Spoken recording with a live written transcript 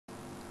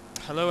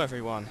Hello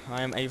everyone,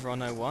 I am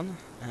Averon01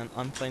 and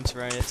I'm playing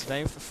Terraria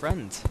today with a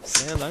friend.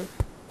 Say hello.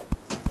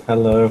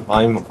 Hello,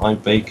 I'm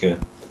Baker.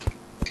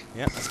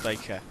 Yep, that's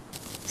Baker.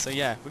 So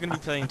yeah, we're going to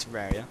be playing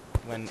Terraria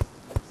when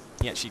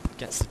he actually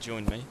gets to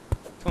join me.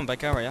 Come on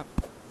Baker, hurry up.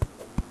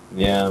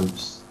 Yeah, I'm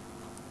just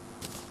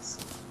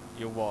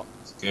You're what?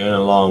 going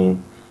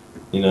along,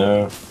 you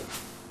know.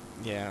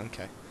 Yeah,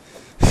 okay.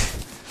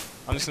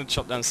 I'm just going to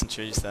chop down some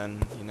trees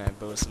then, you know,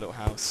 build us a little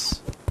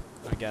house,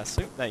 I guess.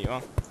 Oop, there you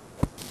are.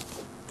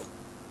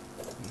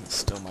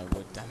 Stole my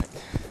wood, damn it.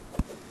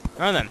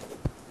 Right then.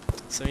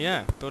 So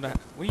yeah, build a...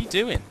 What are you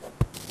doing?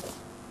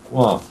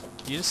 What?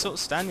 You're just sort of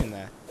standing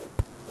there.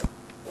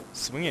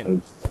 Swinging.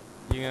 Um,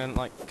 You gonna,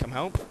 like, come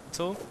help at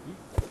all?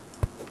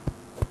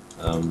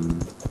 um,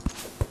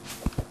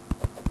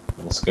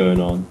 what's going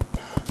on?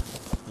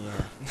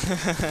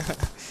 Yeah.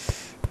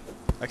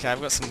 Okay,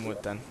 I've got some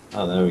wood then.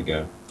 Oh, there we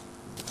go.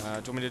 Do you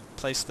want me to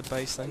place the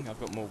base thing? I've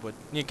got more wood.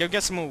 Yeah, go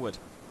get some more wood.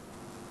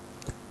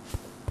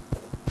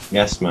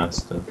 Yes,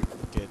 master.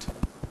 Good.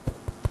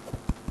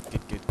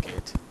 Good.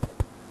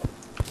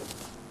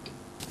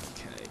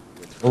 Okay,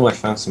 good. Oh, I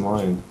found some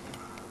iron.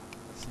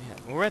 So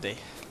yeah, already?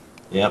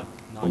 Yep.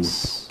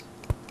 Nice.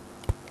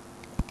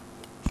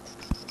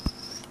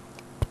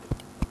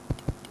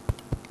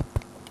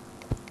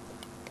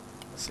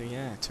 So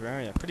yeah,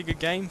 Terraria. Pretty good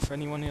game for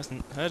anyone who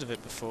hasn't heard of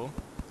it before.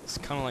 It's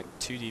kind of like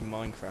 2D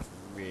Minecraft,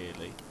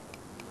 really.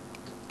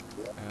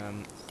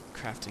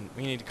 Crafting.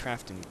 We need a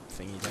crafting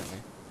thingy,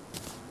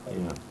 don't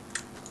we? Yeah.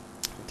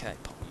 Okay,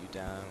 pop you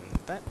down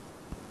there.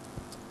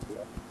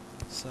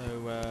 So,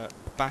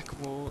 back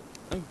wall.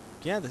 Oh,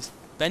 yeah, there's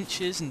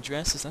benches and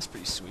dressers. That's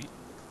pretty sweet.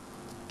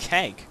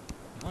 Keg.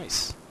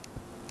 Nice.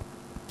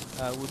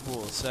 Wood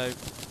wall. So,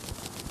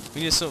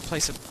 we need to sort of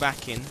place a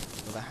back in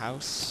of the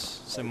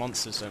house so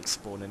monsters don't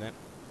spawn in it.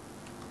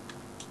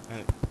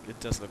 And it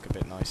does look a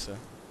bit nicer.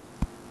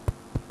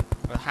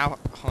 But how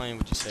high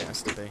would you say it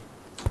has to be?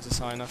 Is this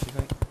high enough, you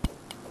think?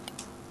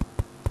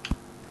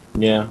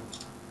 Yeah.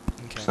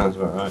 Okay. Sounds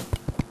about right.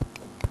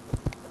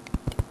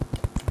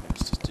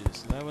 Let's just do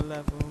this lower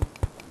level.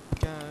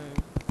 Go.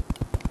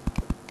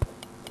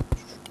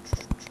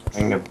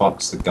 I'm gonna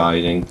box the guy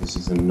in because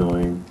he's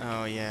annoying.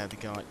 Oh yeah, the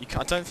guy.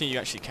 I don't think you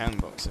actually can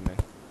box him in.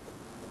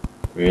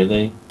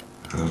 Really?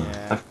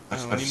 Yeah. I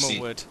Oh, I need more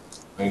wood.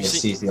 I'm gonna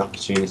seize the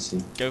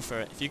opportunity. Go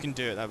for it. If you can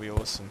do it, that'd be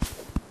awesome.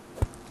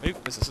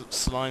 Oop, there's a sort of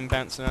slime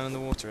bouncing around in the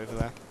water over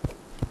there.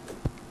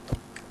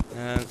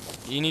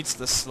 You need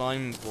the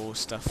slime ball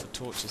stuff for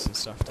torches and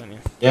stuff, don't you?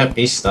 Yep,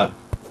 he's stuck.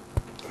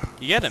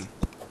 You get him?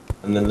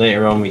 And then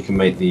later on we can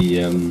make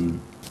the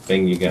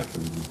thing you get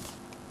from...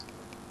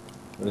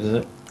 What is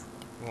it?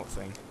 What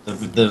thing?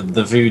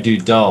 The voodoo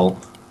doll.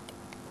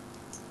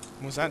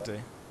 What's that do?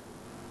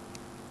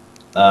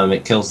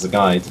 It kills the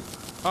guide.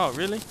 Oh,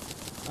 really?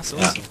 That's Yeah.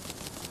 awesome.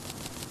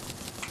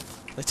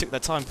 They took their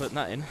time putting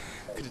that in.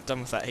 Could have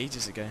done with that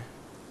ages ago.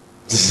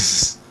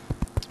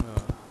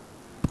 Oh.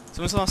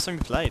 So when's the last time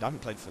you played? I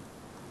haven't played for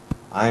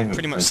I haven't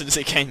pretty much played since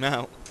it came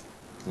out.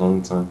 a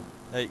long time.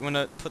 You want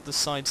to put the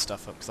side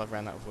stuff up, because I've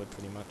ran out of wood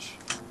pretty much.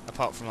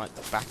 Apart from like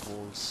the back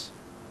walls.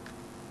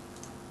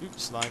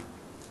 Oops, slime.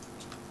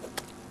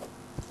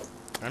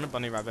 And a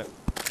bunny rabbit.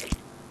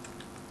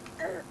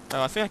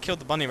 Oh, I think I killed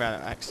the bunny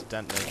rabbit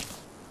accidentally.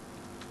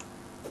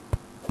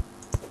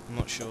 I'm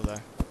not sure though.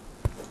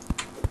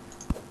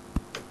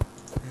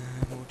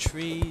 More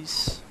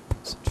trees.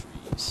 Lots of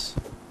trees.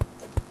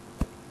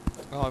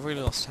 Oh, I've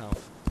really lost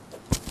health.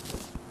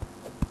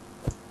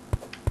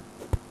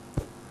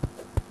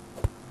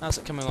 How's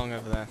it coming along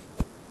over there?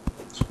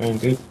 It's going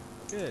good.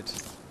 Good.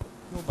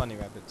 More bunny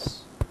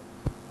rabbits.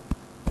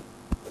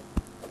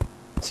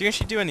 So you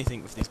actually do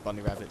anything with these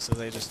bunny rabbits, or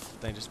they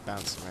just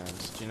bounce around?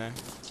 Do you know?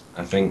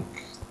 I think,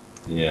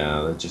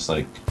 yeah, they're just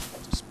like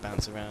Just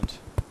bounce around.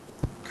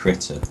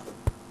 critter.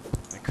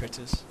 They're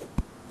critters.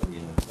 Yeah.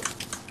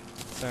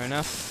 Fair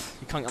enough.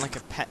 You can't get like a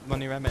pet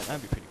bunny rabbit.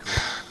 That'd be pretty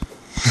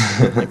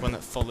cool. Like one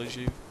that follows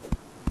you.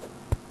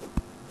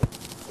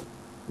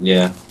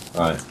 Yeah.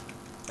 Right.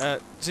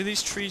 Do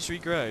these trees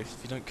regrow if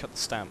you don't cut the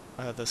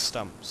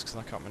stumps? Because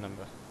I can't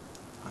remember.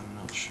 I'm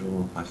not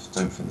sure. I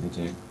don't think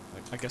they do.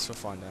 I guess we'll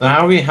find So out.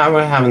 how are we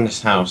having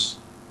this house?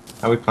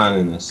 How are we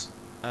planning this?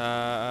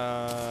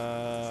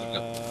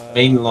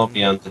 Main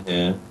lobby under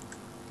here.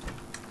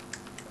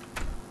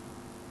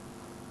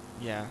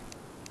 Yeah.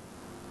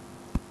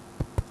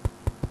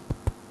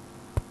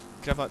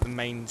 Could have like the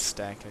main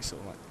staircase,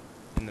 sort of like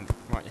in the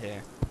right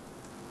here,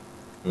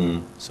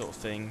 Hmm. sort of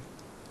thing.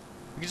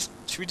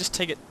 Should we just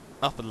take it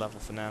up a level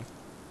for now?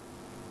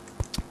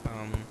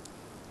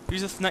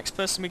 Who's the next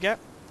person we get?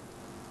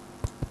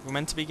 We're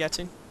meant to be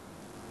getting?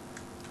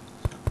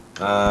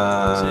 Is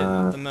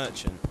it the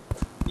merchant?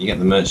 You get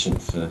the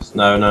merchant first.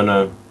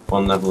 No.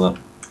 One level up.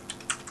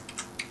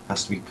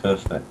 Has to be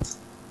perfect.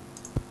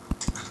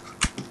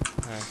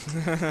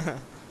 Oh.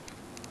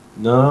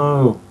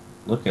 No.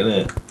 Look at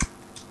it.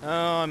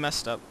 Oh, I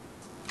messed up.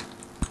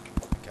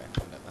 Okay,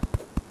 whatever.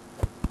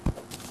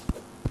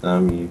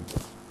 Damn you.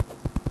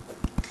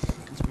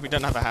 We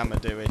don't have a hammer,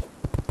 do we?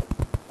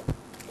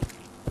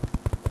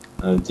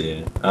 Oh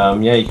dear.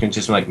 Yeah, you can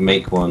just like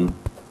make one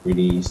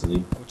really easily.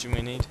 What do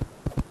we need?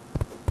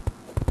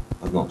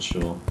 I'm not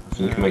sure. I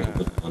think you can make a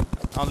good one.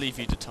 I'll leave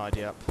you to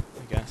tidy up,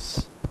 I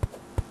guess.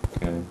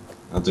 Okay.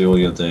 I'll do all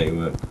your dirty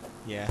work.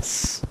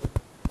 Yes.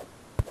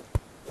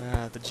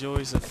 The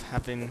joys of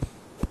having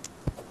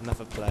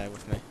another player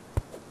with me.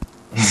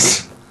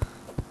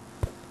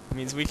 It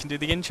means we can do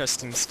the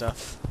interesting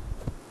stuff.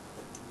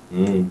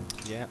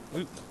 Yeah.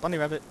 Ooh, bunny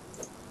rabbit.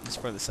 It's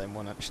probably the same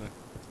one, actually.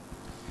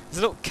 There's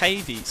a little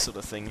cavey sort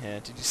of thing here.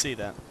 Did you see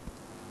that?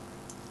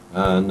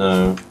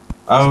 No.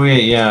 Oh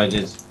yeah, I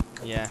did.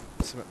 Yeah.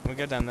 So we'll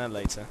go down there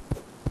later.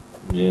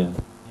 Yeah. Yeah.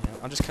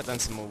 I'll just cut down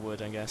some more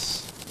wood, I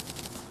guess.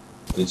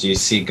 Did you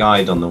see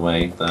Guide on the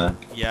way there?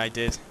 Yeah, I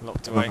did.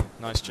 Locked away.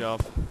 Nice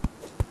job.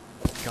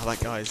 God, that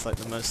guy is like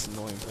the most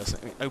annoying person.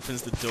 He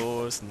opens the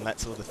doors and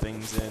lets all the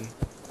things in.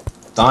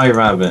 Die,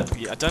 rabbit.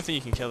 Yeah, I don't think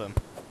you can kill him.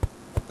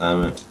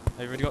 Damn it.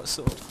 Have you already got a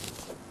sword?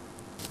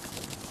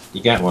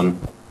 You get one.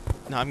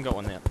 No, I haven't got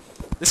one yet.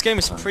 This game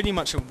is pretty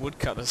much a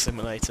woodcutter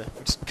simulator.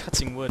 We're just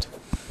cutting wood.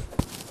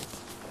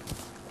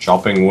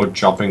 Chopping wood,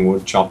 chopping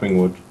wood, chopping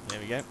wood. There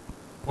we go.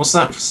 What's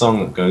that song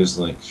that goes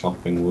like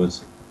chopping wood?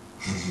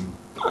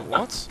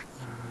 What?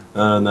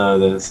 No,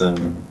 there's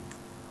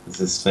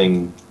this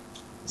thing,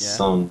 Yeah.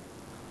 song,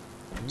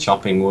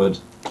 chopping wood.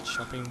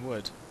 Chopping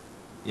wood.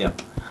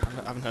 Yep.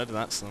 I haven't heard of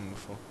that song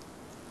before.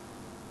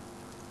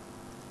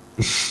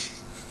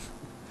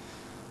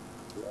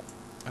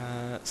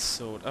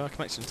 Sword. Oh, I can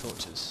make some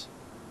torches.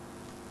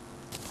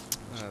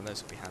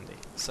 Those would be handy.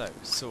 So,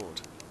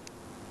 sword.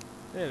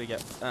 There we go.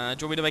 Do you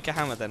want me to make a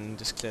hammer then and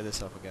just clear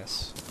this up, I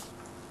guess?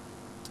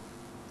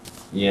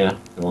 Yeah,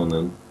 go on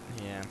then.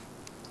 Yeah.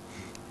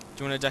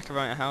 Do you want to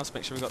decorate a house?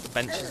 Make sure we've got the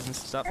benches and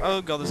stuff.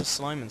 Oh god, there's a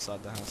slime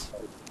inside the house.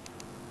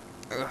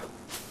 Ugh.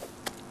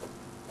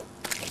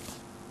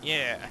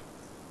 Yeah.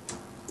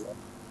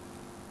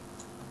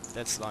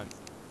 Dead slime.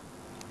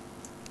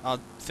 I'll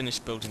finish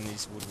building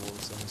these wood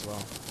walls then as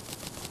well.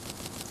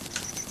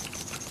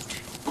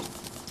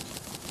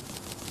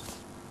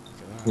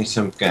 Look at Need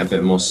that. to get a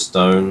bit more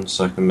stone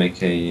so I can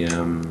make a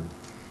Oh,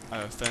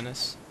 a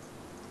furnace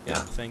yeah.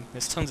 thing.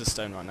 There's tons of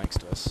stone right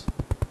next to us.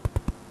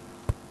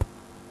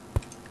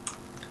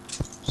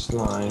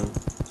 Slime.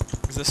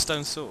 Is there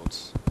stone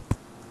swords?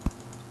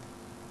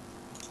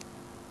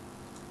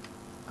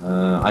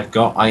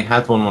 I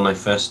had one when I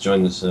first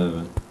joined the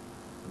server.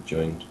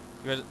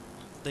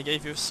 They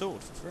gave you a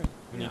sword for free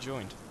when Yeah. you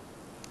joined.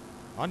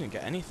 I didn't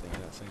get anything, I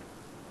don't think.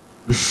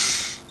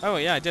 Oh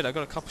yeah, I did. I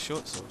got a copper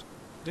short sword.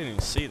 I didn't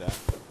even see that.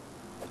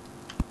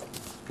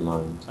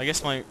 Blind. I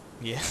guess my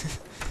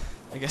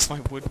I guess my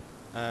wood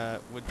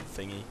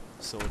thingy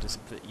sword is a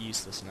bit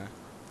useless now.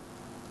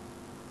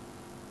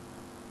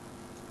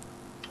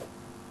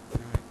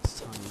 Right, let's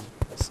tidy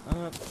this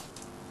up.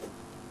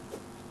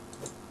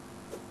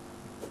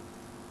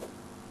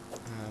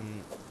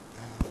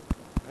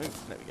 Oh,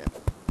 there we go.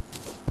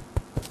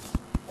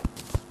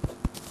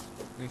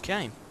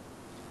 Okay.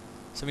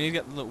 So we need to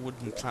get the little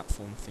wooden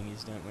platform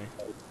thingies, don't we?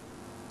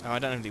 Oh, I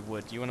don't have any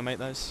wood. You want to make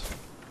those?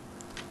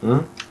 Hmm?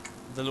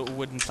 The little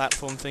wooden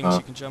platform things Oh.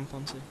 you can jump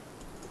onto.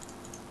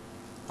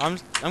 I'm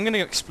gonna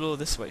go explore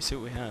this way, see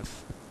what we have.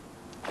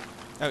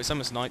 Oh, it's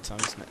almost night time,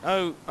 isn't it?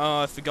 Oh,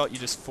 I forgot you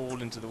just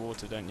fall into the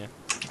water, don't you?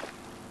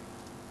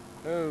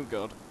 Oh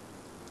god.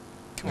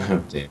 Come on. Oh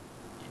dear.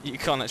 You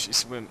can't actually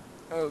swim.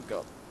 Oh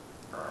god.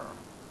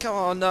 Come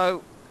on,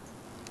 no.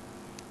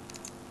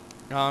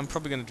 Oh, I'm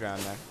probably gonna drown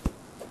now.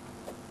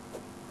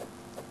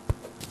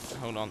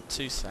 Hold on,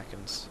 2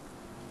 seconds.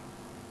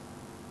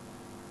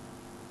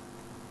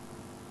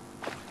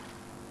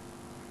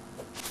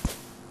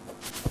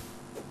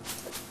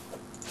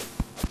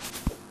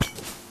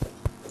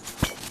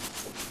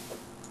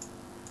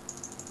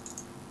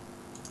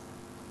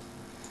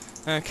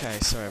 Okay,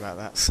 sorry about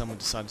that. Someone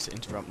decided to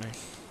interrupt me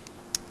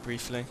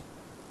briefly.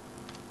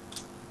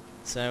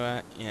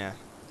 So, yeah.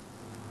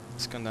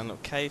 Just gone down a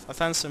little cave. I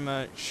found some,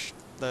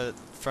 the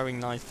throwing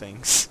knife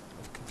things.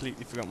 I've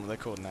completely forgotten what they're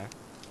called now.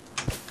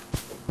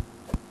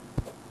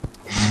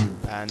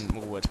 And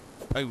more wood.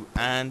 Oh,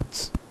 and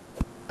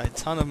a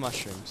ton of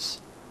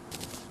mushrooms.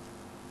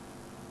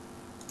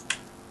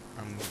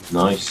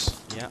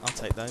 Nice. Yeah, I'll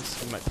take those.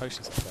 We can make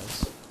potions of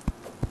those.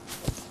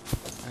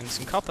 And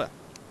some copper.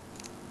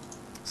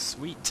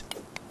 Sweet.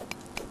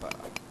 Copper.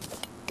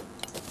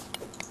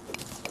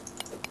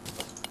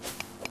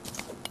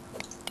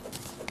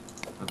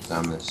 Oh,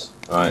 damn this.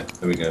 Alright,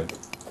 there we go.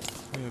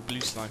 Ooh,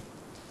 blue slime.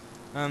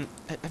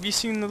 Have you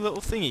seen the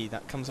little thingy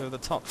that comes over the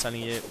top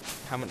telling you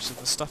how much of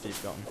the stuff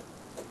you've gotten?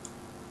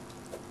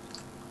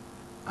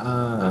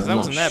 'Cause that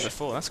wasn't there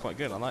before, that's quite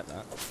good, I like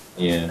that.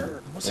 Yeah.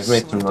 What's They've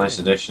this made some slime nice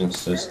doing?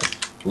 additions to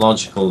stuff.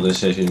 Logical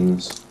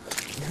decisions.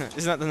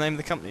 Isn't that the name of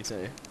the company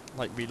too?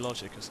 Like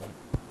Relogic or something?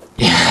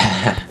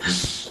 Yeah.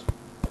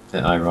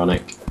 Bit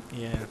ironic.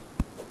 Yeah.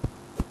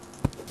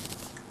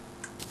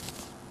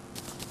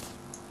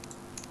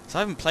 So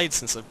I haven't played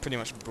since I pretty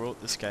much brought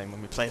this game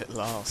when we played it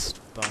last,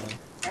 Barney.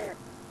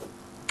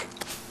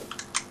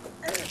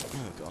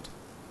 Oh god.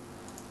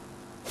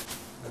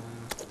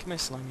 Come here,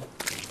 slimy.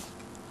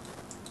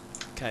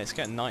 Okay, it's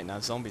getting night now.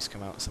 Zombies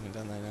come out or something,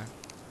 don't they now?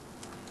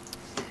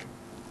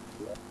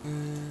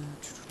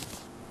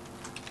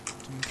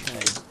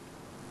 Okay.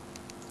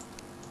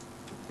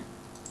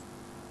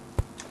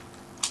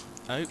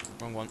 Oh,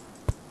 wrong one.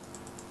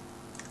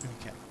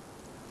 Okay.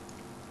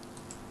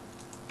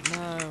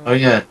 No. Oh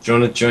yeah, do you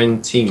want to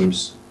join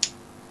teams?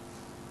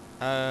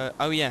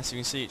 Oh yeah, so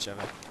you can see each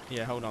other.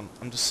 Yeah, hold on.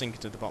 I'm just sinking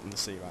to the bottom of the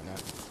sea right now.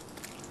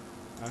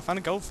 I found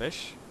a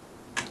goldfish.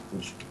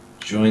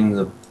 Join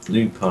the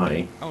blue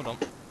party. Hold on.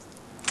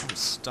 I'm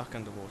stuck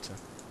underwater.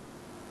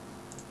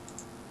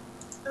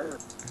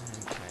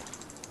 Okay.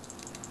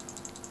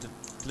 The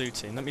blue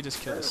team. Let me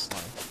just kill this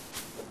slime.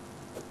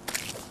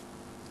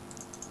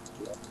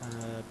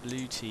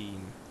 Blue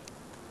team.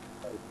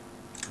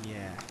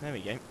 Yeah, there we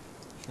go.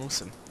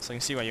 Awesome. So I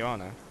can see where you are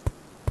now.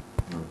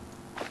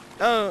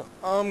 Oh,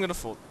 I'm gonna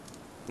fall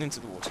into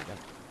the water again.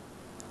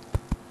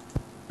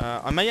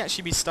 I may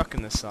actually be stuck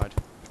on this side.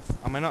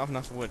 I may not have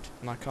enough wood,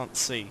 and I can't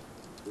see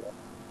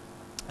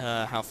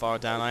how far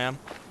down I am.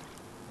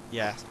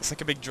 Yeah, it's like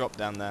a big drop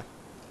down there.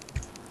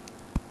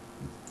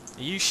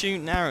 Are you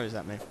shooting arrows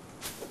at me?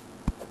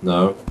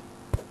 No.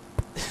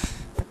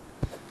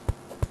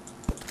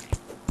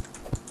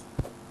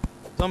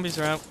 Zombies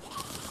are out.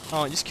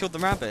 Oh, I just killed the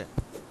rabbit.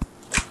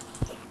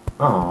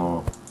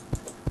 Oh.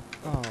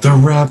 Oh. The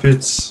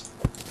rabbits.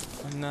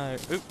 I know.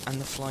 Oop,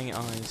 and the flying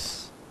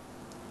eyes.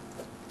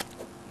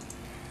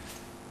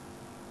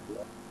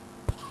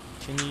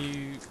 Can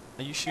you...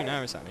 Are you shooting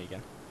arrows at me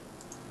again?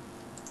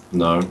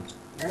 No.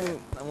 Oh,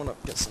 I want to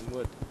get some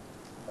wood.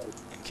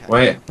 Okay.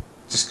 Wait.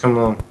 Just come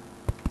on.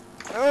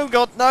 Oh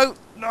god, no!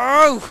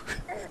 No!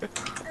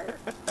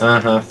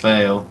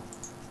 Fail.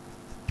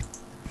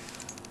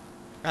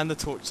 And the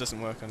torch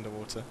doesn't work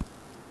underwater.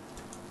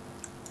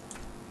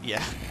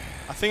 Yeah.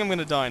 I think I'm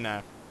gonna die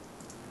now.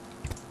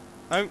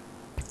 Oh.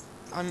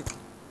 I'm...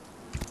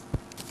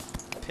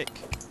 Pick.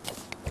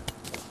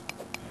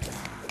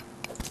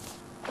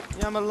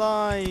 Yeah, I'm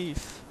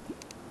alive!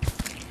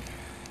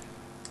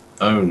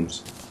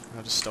 Owned.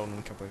 I've just stolen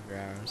a couple of your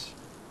arrows.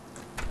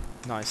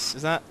 Nice.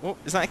 Is that... Oh,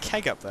 is that a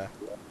keg up there?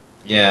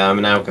 Yeah, I'm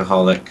an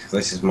alcoholic.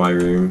 This is my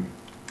room.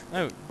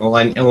 Oh. All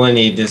I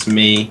need is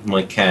me,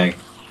 my keg,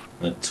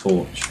 and a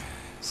torch.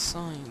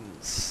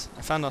 Signs.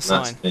 I found our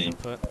That's sign. me.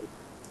 Input.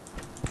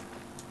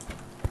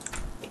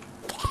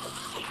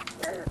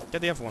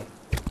 Get the other one.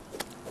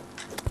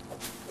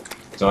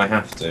 Do I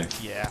have to?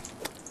 Yeah.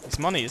 It's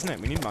money, isn't it?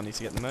 We need money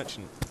to get the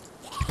merchant.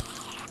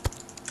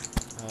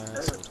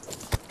 Sword.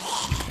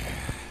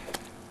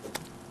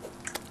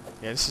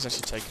 Yeah, this is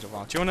actually taking a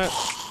while. Do you wanna...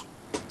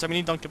 So we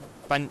need like a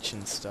bench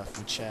and stuff,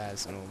 and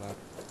chairs and all that.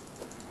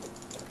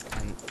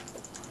 And...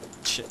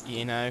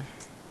 you know.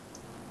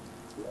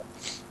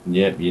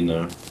 Yep, you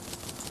know.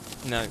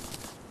 No.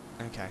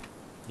 Okay.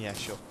 Yeah,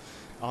 sure.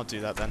 I'll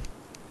do that then.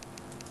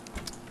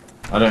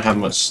 I don't have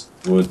much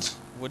wood.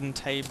 Wooden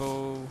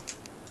table.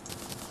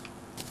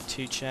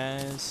 2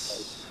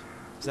 chairs.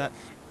 Is that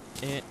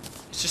it?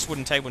 It's just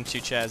wooden table and 2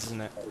 chairs,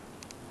 isn't it?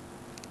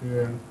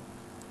 Yeah.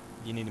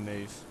 You need to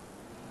move.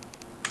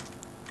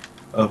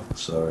 Oh,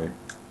 sorry.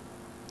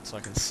 So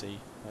I can see.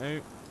 Oh,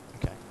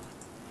 okay.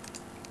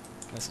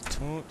 There's a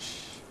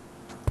torch.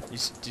 Did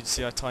you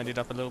see I tidied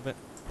up a little bit?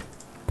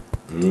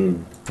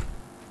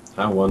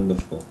 How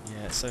wonderful.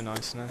 Yeah, it's so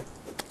nice now.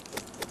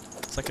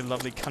 It's like a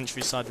lovely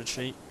countryside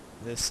retreat.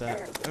 This, oh.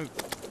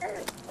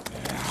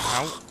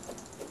 Ow.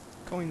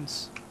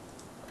 Coins.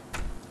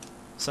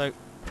 So,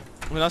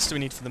 what else do we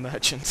need for the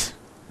merchant?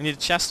 We need a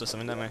chest or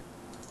something, don't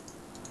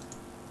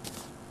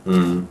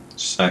we?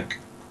 Sec.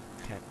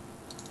 Okay.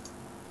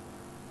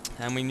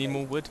 And we need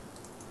more wood.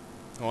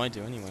 Oh, I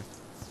do anyway.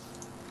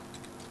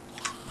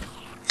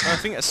 Oh, I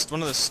think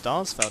one of the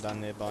stars fell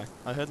down nearby.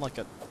 I heard like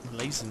a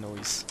laser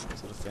noise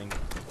sort of thing.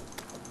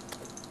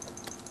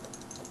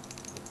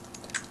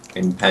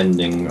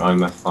 Impending,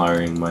 I'm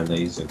firing my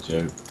laser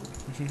joke.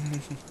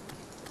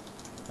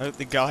 I hope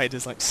the guide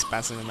is like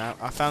spazzing them out.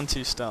 I found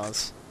 2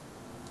 stars.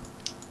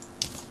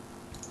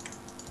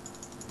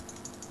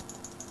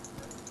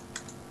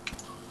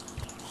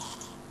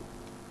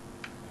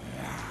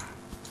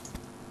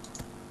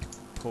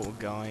 Poor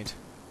guide.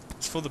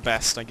 It's for the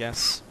best, I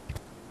guess.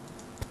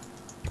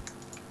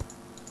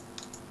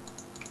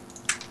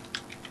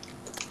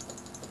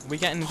 Are we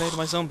getting invaded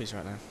by zombies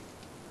right now?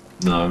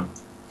 No.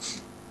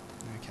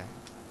 Okay.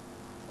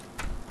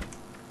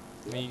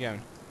 Where are you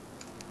going?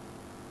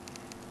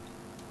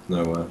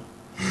 Nowhere.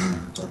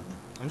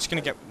 I'm just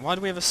gonna get... Why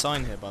do we have a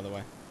sign here, by the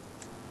way?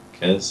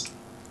 Cause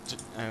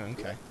Oh,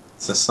 okay.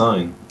 it's a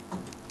sign.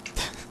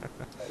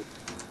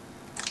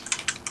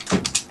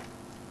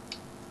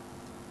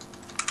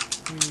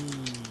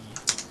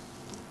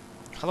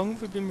 How long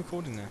have we been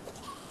recording now?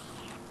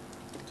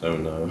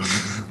 Don't know.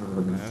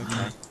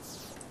 Okay.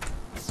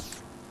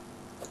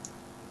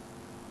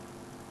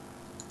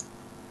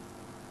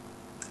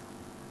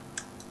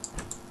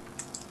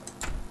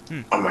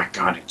 Oh my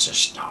god, it's a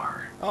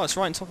star. Oh, it's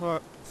right on top of our...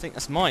 I think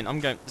that's mine. I'm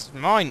going... It's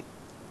mine!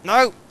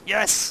 No!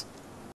 Yes!